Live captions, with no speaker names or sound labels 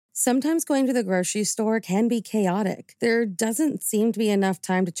Sometimes going to the grocery store can be chaotic. There doesn't seem to be enough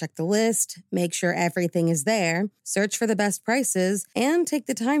time to check the list, make sure everything is there, search for the best prices, and take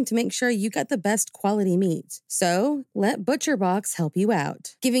the time to make sure you get the best quality meat. So, let ButcherBox help you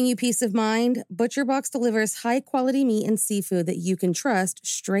out. Giving you peace of mind, ButcherBox delivers high-quality meat and seafood that you can trust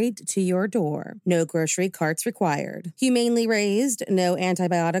straight to your door. No grocery carts required. Humanely raised, no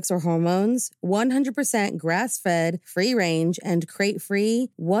antibiotics or hormones, 100% grass-fed, free-range, and crate-free.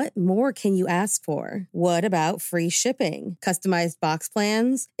 What more can you ask for? What about free shipping, customized box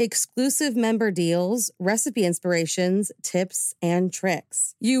plans, exclusive member deals, recipe inspirations, tips, and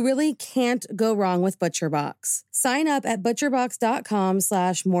tricks? You really can't go wrong with ButcherBox. Sign up at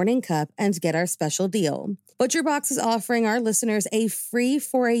butcherbox.com/morningcup and get our special deal. ButcherBox is offering our listeners a free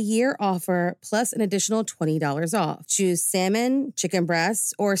for-a-year offer plus an additional $20 off. Choose salmon, chicken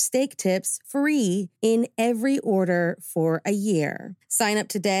breasts, or steak tips free in every order for a year. Sign up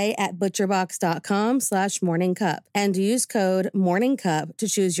today at butcherbox.com/morningcup and use code morningcup to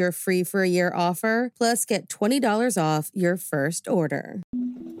choose your free for-a-year offer plus get $20 off your first order.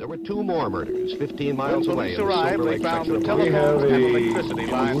 There were two more murders 15 miles away. When police arrived, they found the telephones and electricity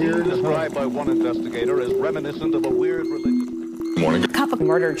lines described by one investigator as reminiscent of a weird religion. Morning. Cup of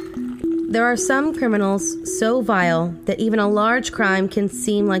murder. There are some criminals so vile that even a large crime can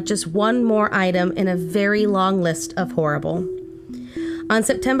seem like just one more item in a very long list of horrible. On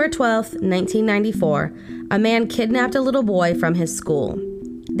September 12th, 1994, a man kidnapped a little boy from his school.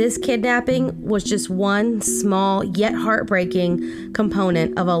 This kidnapping was just one small yet heartbreaking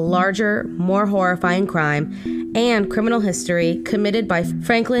component of a larger, more horrifying crime and criminal history committed by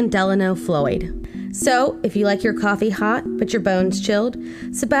Franklin Delano Floyd. So, if you like your coffee hot but your bones chilled,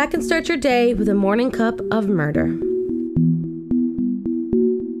 sit back and start your day with a morning cup of murder.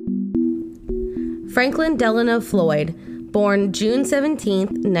 Franklin Delano Floyd, born June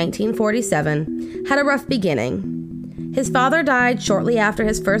 17, 1947, had a rough beginning. His father died shortly after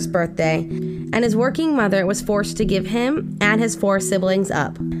his first birthday, and his working mother was forced to give him and his 4 siblings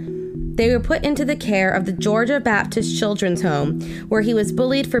up. They were put into the care of the Georgia Baptist Children's Home, where he was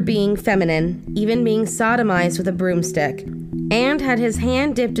bullied for being feminine, even being sodomized with a broomstick, and had his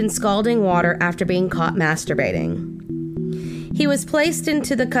hand dipped in scalding water after being caught masturbating. He was placed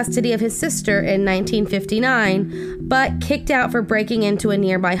into the custody of his sister in 1959, but kicked out for breaking into a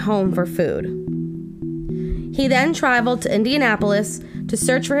nearby home for food. He then traveled to Indianapolis to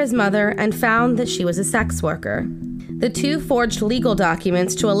search for his mother and found that she was a sex worker. The two forged legal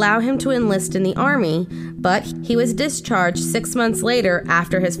documents to allow him to enlist in the Army, but he was discharged 6 months later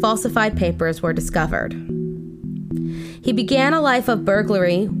after his falsified papers were discovered. He began a life of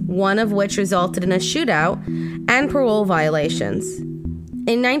burglary, one of which resulted in a shootout, and parole violations.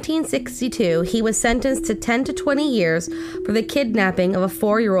 In 1962, he was sentenced to 10 to 20 years for the kidnapping of a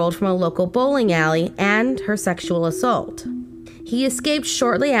 4-year-old from a local bowling alley and her sexual assault. He escaped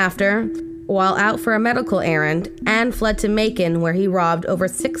shortly after, while out for a medical errand, and fled to Macon, where he robbed over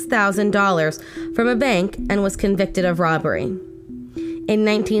 $6,000 from a bank and was convicted of robbery. In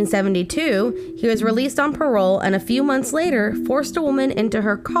 1972, he was released on parole and a few months later forced a woman into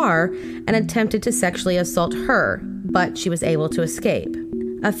her car and attempted to sexually assault her, but she was able to escape.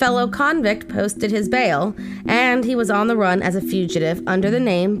 A fellow convict posted his bail, and he was on the run as a fugitive under the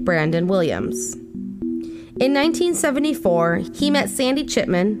name Brandon Williams. In 1974, he met Sandy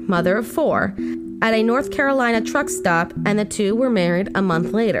Chipman, mother of 4, at a North Carolina truck stop, and the two were married a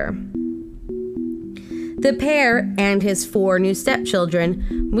month later. The pair and his 4 new stepchildren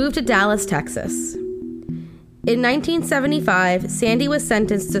moved to Dallas, Texas. In 1975, Sandy was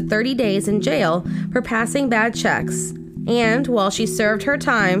sentenced to 30 days in jail for passing bad checks, and while she served her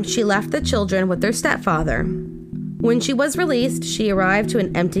time, she left the children with their stepfather. When she was released, she arrived to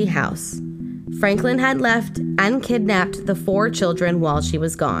an empty house. Franklin had left and kidnapped the 4 children while she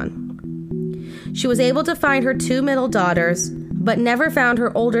was gone. She was able to find her 2 middle daughters, but never found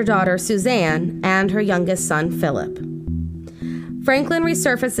her older daughter, Suzanne, and her youngest son, Philip. Franklin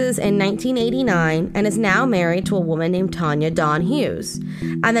resurfaces in 1989 and is now married to a woman named Tanya Dawn Hughes,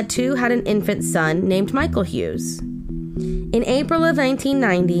 and the two had an infant son named Michael Hughes. In April of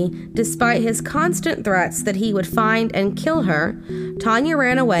 1990, despite his constant threats that he would find and kill her, Tanya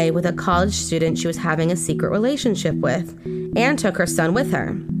ran away with a college student she was having a secret relationship with and took her son with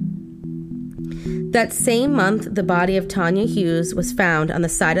her. That same month, the body of Tanya Hughes was found on the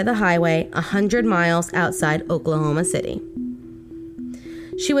side of the highway 100 miles outside Oklahoma City.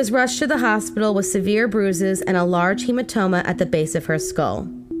 She was rushed to the hospital with severe bruises and a large hematoma at the base of her skull.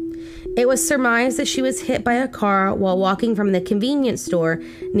 It was surmised that she was hit by a car while walking from the convenience store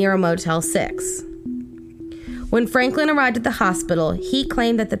near a Motel 6. When Franklin arrived at the hospital, he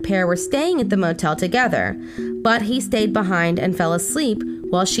claimed that the pair were staying at the motel together, but he stayed behind and fell asleep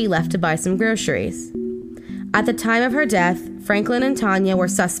while she left to buy some groceries. At the time of her death, Franklin and Tanya were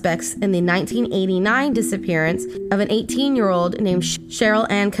suspects in the 1989 disappearance of an 18-year-old named Cheryl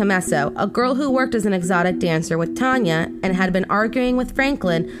Ann Camesso, a girl who worked as an exotic dancer with Tanya and had been arguing with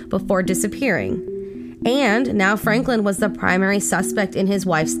Franklin before disappearing. And now Franklin was the primary suspect in his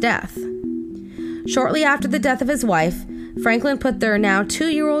wife's death. Shortly after the death of his wife, Franklin put their now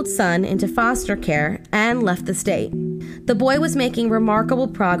 2-year-old son into foster care and left the state. The boy was making remarkable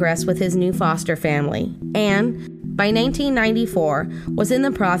progress with his new foster family, and by 1994 was in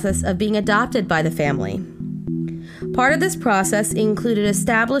the process of being adopted by the family. Part of this process included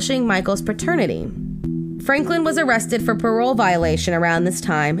establishing Michael's paternity. Franklin was arrested for parole violation around this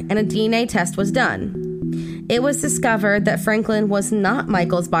time, and a DNA test was done. It was discovered that Franklin was not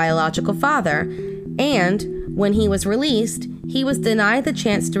Michael's biological father, and when he was released, he was denied the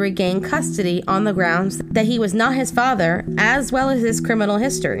chance to regain custody on the grounds that he was not his father, as well as his criminal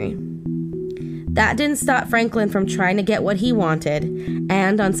history. That didn't stop Franklin from trying to get what he wanted,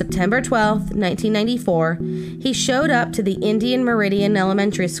 and on September 12, 1994, he showed up to the Indian Meridian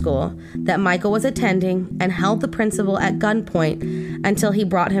Elementary School that Michael was attending and held the principal at gunpoint until he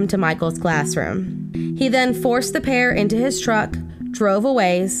brought him to Michael's classroom. He then forced the pair into his truck, drove a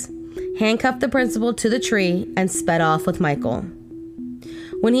ways, handcuffed the principal to the tree, and sped off with Michael.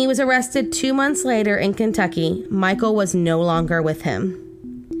 When he was arrested 2 months later in Kentucky, Michael was no longer with him.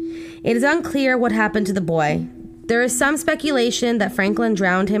 It is unclear what happened to the boy. There is some speculation that Franklin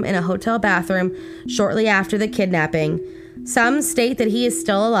drowned him in a hotel bathroom shortly after the kidnapping. Some state that he is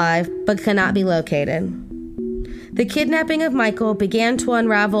still alive, but cannot be located. The kidnapping of Michael began to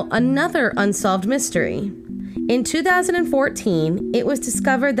unravel another unsolved mystery. In 2014, it was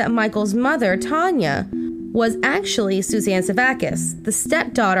discovered that Michael's mother, Tanya, was actually Suzanne Savakis, the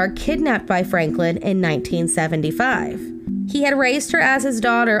stepdaughter kidnapped by Franklin in 1975. He had raised her as his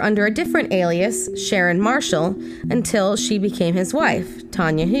daughter under a different alias, Sharon Marshall, until she became his wife,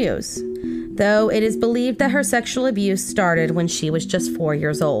 Tanya Hughes, though it is believed that her sexual abuse started when she was just 4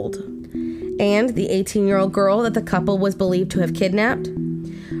 years old. And the 18-year-old girl that the couple was believed to have kidnapped?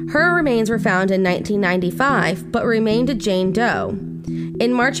 Her remains were found in 1995, but remained a Jane Doe.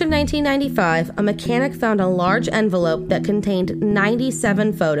 In March of 1995, a mechanic found a large envelope that contained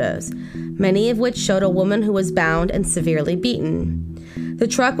 97 photos, many of which showed a woman who was bound and severely beaten. The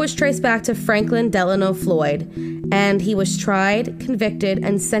truck was traced back to Franklin Delano Floyd, and he was tried, convicted,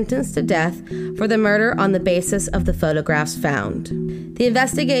 and sentenced to death for the murder on the basis of the photographs found. The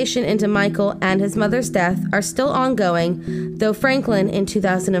investigation into Michael and his mother's death are still ongoing, though Franklin, in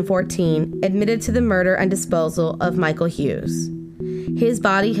 2014, admitted to the murder and disposal of Michael Hughes. His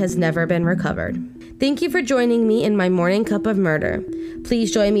body has never been recovered. Thank you for joining me in my morning cup of murder.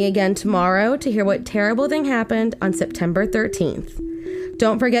 Please join me again tomorrow to hear what terrible thing happened on September 13th.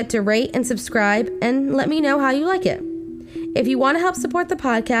 Don't forget to rate and subscribe and let me know how you like it. If you want to help support the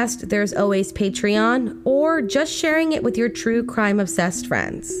podcast, there's always Patreon or just sharing it with your true crime-obsessed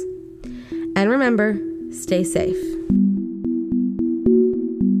friends. And remember, stay safe.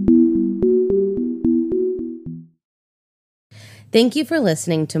 Thank you for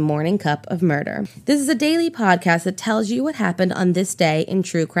listening to Morning Cup of Murder. This is a daily podcast that tells you what happened on this day in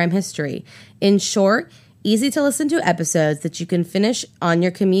true crime history. In short, easy to listen to episodes that you can finish on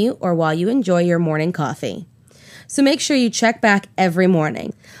your commute or while you enjoy your morning coffee. So make sure you check back every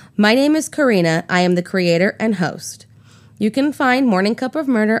morning. My name is Karina. I am the creator and host. You can find Morning Cup of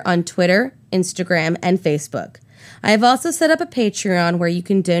Murder on Twitter, Instagram, and Facebook. I have also set up a Patreon where you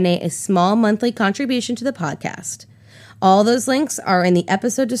can donate a small monthly contribution to the podcast. All those links are in the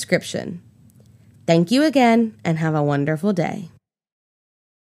episode description. Thank you again, and have a wonderful day.